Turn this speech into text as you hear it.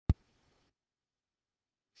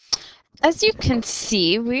as you can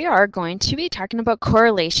see, we are going to be talking about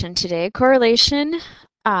correlation today. Correlation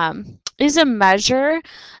is a measure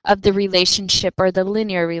of the relationship or the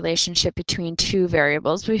linear relationship between two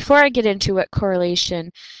variables. Before I get into what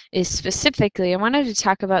correlation is specifically, I wanted to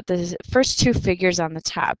talk about the first two figures on the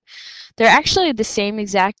top. They're actually the same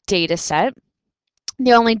exact data set.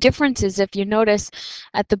 The only difference is, if you notice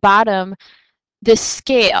at the bottom, the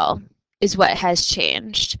scale is what has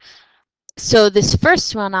changed. So this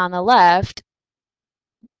first one on the left,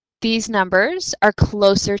 these numbers are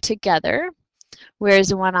closer together, whereas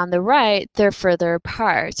the one on the right, they're further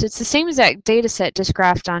apart. So it's the same exact data set, just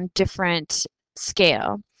graphed on different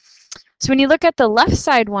scale. So when you look at the left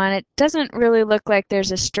side one, it doesn't really look like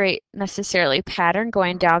there's a straight necessarily pattern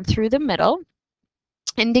going down through the middle,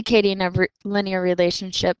 indicating a linear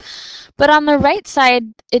relationship. But on the right side,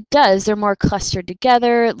 it does. They're more clustered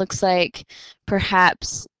together. It looks like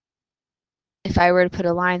perhaps if I were to put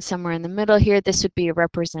a line somewhere in the middle here, this would be a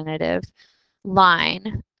representative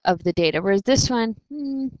line of the data. Whereas this one,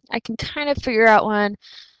 I can kind of figure out one,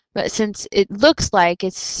 but since it looks like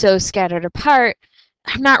it's so scattered apart,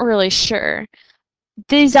 I'm not really sure.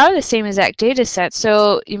 These are the same exact data set,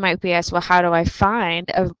 so you might be asked, well, how do I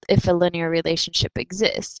find if a linear relationship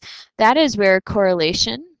exists? That is where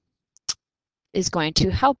correlation is going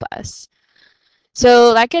to help us.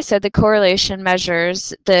 So like I said, the correlation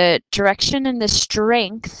measures the direction and the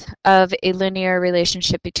strength of a linear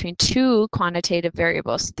relationship between two quantitative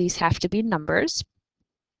variables. These have to be numbers.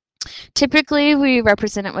 Typically, we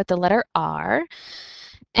represent it with the letter R.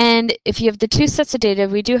 And if you have the two sets of data,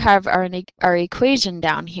 we do have our equation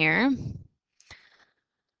down here.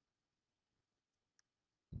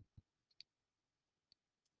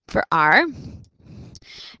 For R.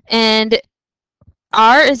 And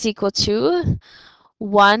R is equal to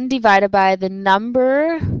 1 divided by the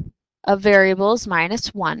number of variables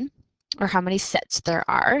minus 1, or how many sets there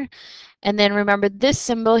are. And then remember, this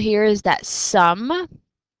symbol here is that sum.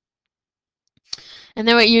 And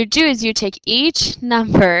then what you do is you take each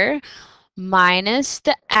number minus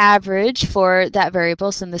the average for that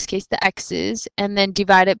variable, so in this case the x's, and then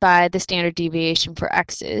divide it by the standard deviation for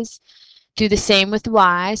x's. Do the same with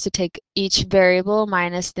y, so take each variable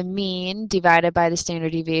minus the mean divided by the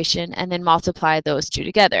standard deviation, and then multiply those two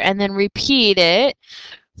together, and then repeat it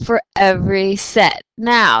for every set.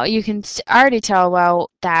 Now, you can already tell, well,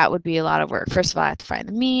 that would be a lot of work. First of all, I have to find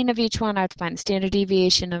the mean of each one, I have to find the standard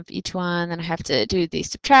deviation of each one, then I have to do the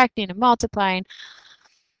subtracting and multiplying.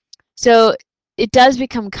 So it does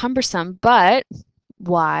become cumbersome, but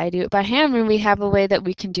why do it by hand when we have a way that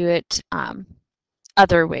we can do it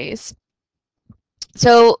other ways?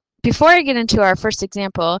 So before I get into our first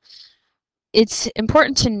example, it's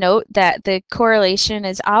important to note that the correlation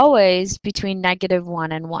is always between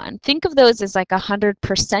 -1 and 1. Think of those as like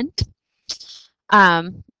 100%.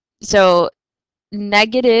 So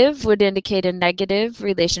negative would indicate a negative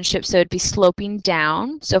relationship, so it'd be sloping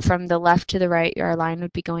down. So from the left to the right, our line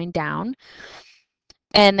would be going down.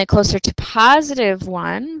 And the closer to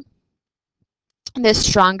 +1, the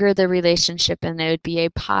stronger the relationship, and it would be a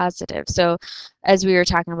positive. So as we were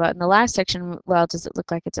talking about in the last section, well, does it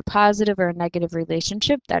look like it's a positive or a negative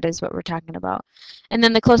relationship? That is what we're talking about. And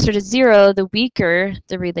then the closer to 0, the weaker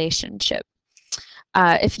the relationship.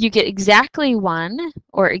 If you get exactly 1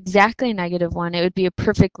 or exactly -1, it would be a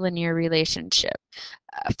perfect linear relationship.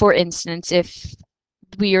 For instance, if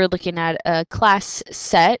we are looking at a class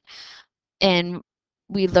set and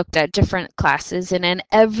we looked at different classes, and in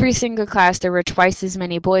every single class there were twice as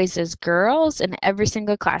many boys as girls in every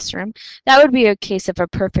single classroom, that would be a case of a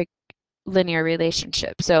perfect linear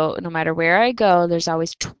relationship. So no matter where I go, there's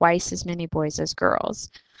always twice as many boys as girls.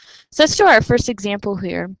 So let's do our first example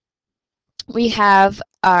here. We have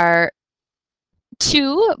our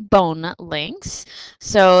 2 bone lengths.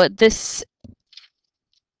 So this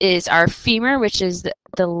is our femur, which is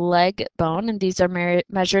the leg bone, and these are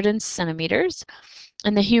measured in centimeters.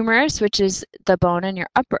 And the humerus, which is the bone in your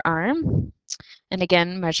upper arm, and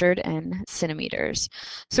again measured in centimeters.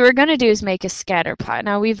 So what we're going to do is make a scatter plot.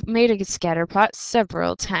 Now we've made a scatter plot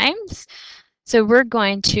several times, so we're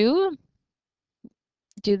going to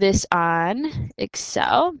do this on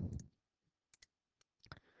Excel.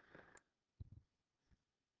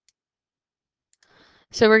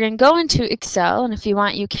 So we're going to go into Excel, and if you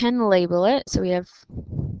want, you can label it. So we have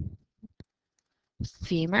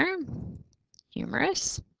femur,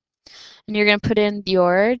 humerus, and you're going to put in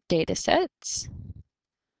your data sets.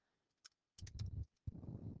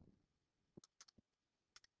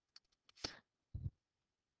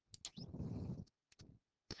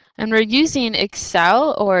 And we're using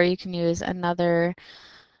Excel, or you can use another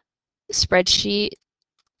spreadsheet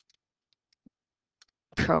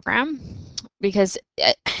program, because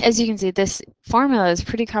as you can see, this formula is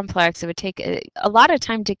pretty complex. It would take a lot of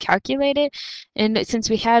time to calculate it, and since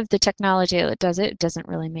we have the technology that does it, it doesn't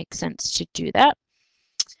really make sense to do that.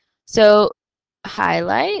 So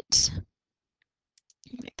highlight,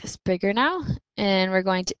 make this bigger now, and we're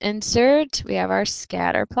going to insert. We have our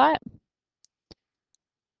scatter plot.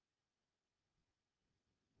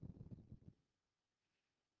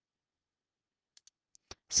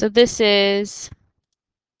 So this is,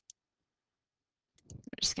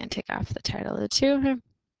 we're just going to take off the title of the two here.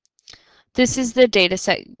 This is the data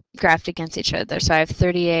set graphed against each other. So I have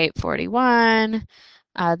 38, 41.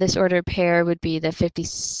 This ordered pair would be the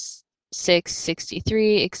 56,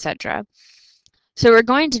 63, etc. So what we're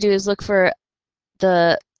going to do is look for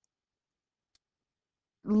the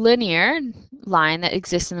linear line that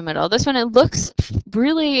exists in the middle. This one, it looks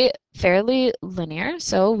really fairly linear,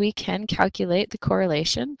 so we can calculate the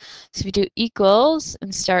correlation. So if you do equals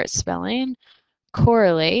and start spelling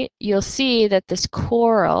correlate, you'll see that this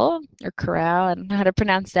coral, or corral, I don't know how to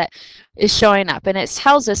pronounce that, is showing up. And it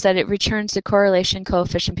tells us that it returns the correlation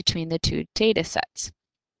coefficient between the two data sets.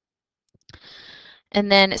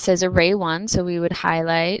 And then it says array 1, so we would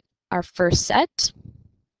highlight our first set,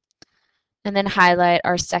 and then highlight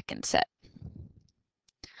our second set.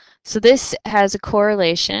 So this has a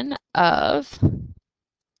correlation of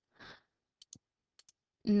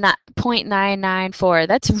 0.994.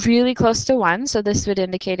 That's really close to 1, so this would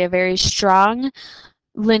indicate a very strong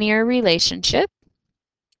linear relationship.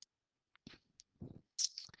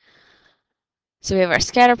 So we have our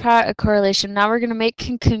scatter plot, a correlation. Now we're going to make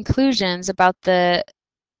conclusions about the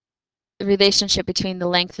relationship between the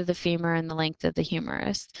length of the femur and the length of the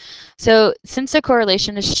humerus. So since the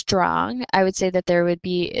correlation is strong, I would say that there would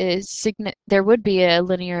be a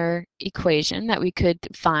linear equation that we could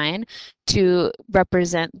find to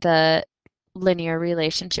represent the linear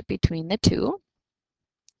relationship between the two.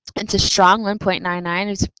 It's a strong 1.99.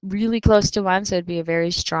 It's really close to 1, so it'd be a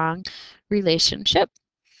very strong relationship.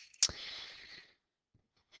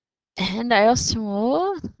 And I also,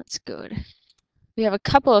 let's go to, we have a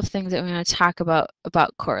couple of things that we want to talk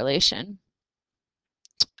about correlation.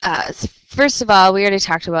 First of all, we already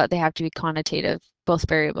talked about they have to be quantitative, both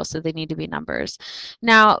variables, so they need to be numbers.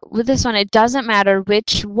 Now, with this one, it doesn't matter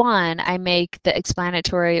which one I make the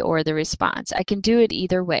explanatory or the response. I can do it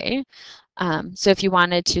either way. So if you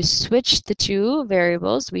wanted to switch the two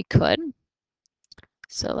variables, we could.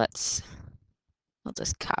 So we'll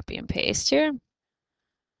just copy and paste here.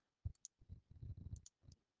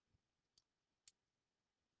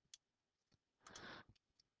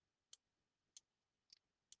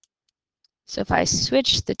 So if I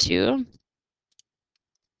switch the two,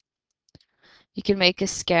 you can make a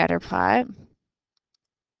scatter plot.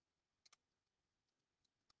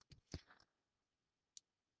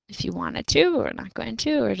 If you wanted to, we're not going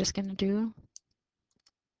to, we're just going to do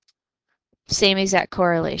same exact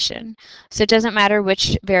correlation. So it doesn't matter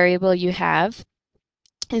which variable you have,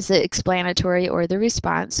 is the explanatory or the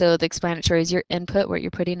response. So the explanatory is your input, what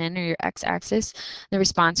you're putting in, or your x-axis. The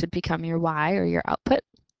response would become your y, or your output.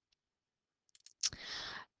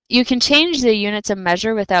 You can change the units of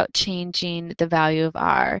measure without changing the value of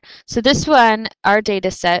r. So this one, our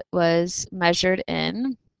data set was measured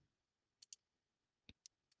in,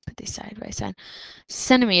 put these side by side,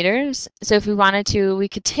 centimeters. So if we wanted to, we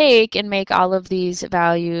could take and make all of these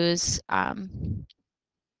values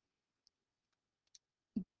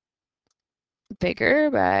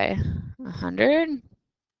bigger by 100.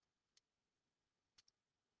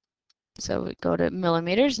 So we go to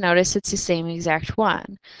millimeters. Notice it's the same exact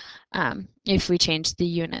one if we change the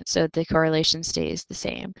unit, so the correlation stays the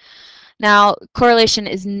same. Now, correlation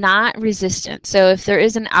is not resistant. So if there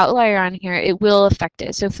is an outlier on here, it will affect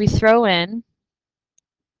it. So if we throw in,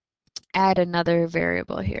 add another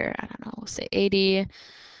variable here, I don't know, we'll say 80,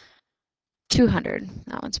 200.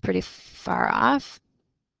 That one's pretty far off.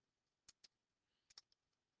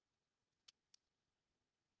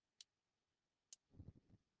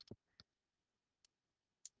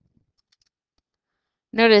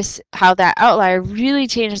 Notice how that outlier really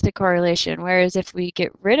changes the correlation, whereas if we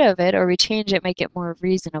get rid of it or we change it, make it more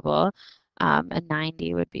reasonable, a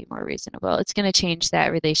 90 would be more reasonable. It's going to change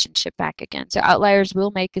that relationship back again. So outliers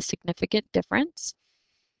will make a significant difference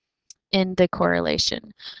in the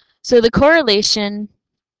correlation. So the correlation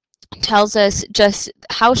tells us just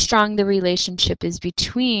how strong the relationship is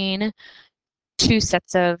between two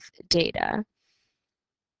sets of data.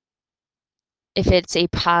 If it's a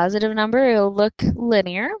positive number, it'll look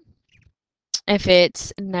linear. If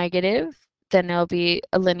it's negative, then it'll be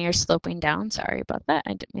a linear sloping down. Sorry about that.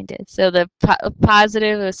 I didn't mean to. So the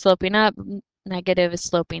positive is sloping up, negative is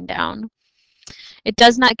sloping down. It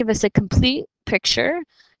does not give us a complete picture.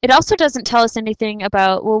 It also doesn't tell us anything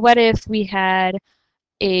about, well, what if we had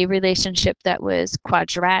a relationship that was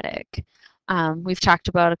quadratic? We've talked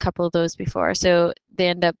about a couple of those before. So they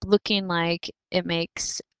end up looking like it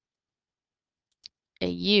makes a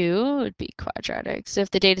U would be quadratic. So if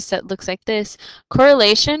the data set looks like this,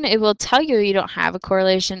 correlation, it will tell you you don't have a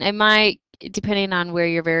correlation. It might, depending on where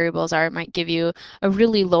your variables are, it might give you a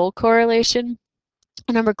really low correlation,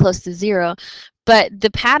 a number close to 0. But the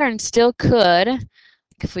pattern still could,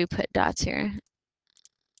 if we put dots here,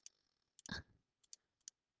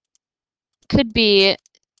 could be,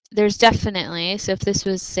 there's definitely, so if this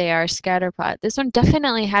was, say, our scatter plot, this one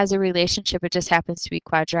definitely has a relationship. It just happens to be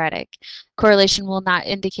quadratic. Correlation will not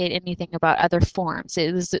indicate anything about other forms.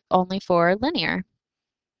 It is only for linear.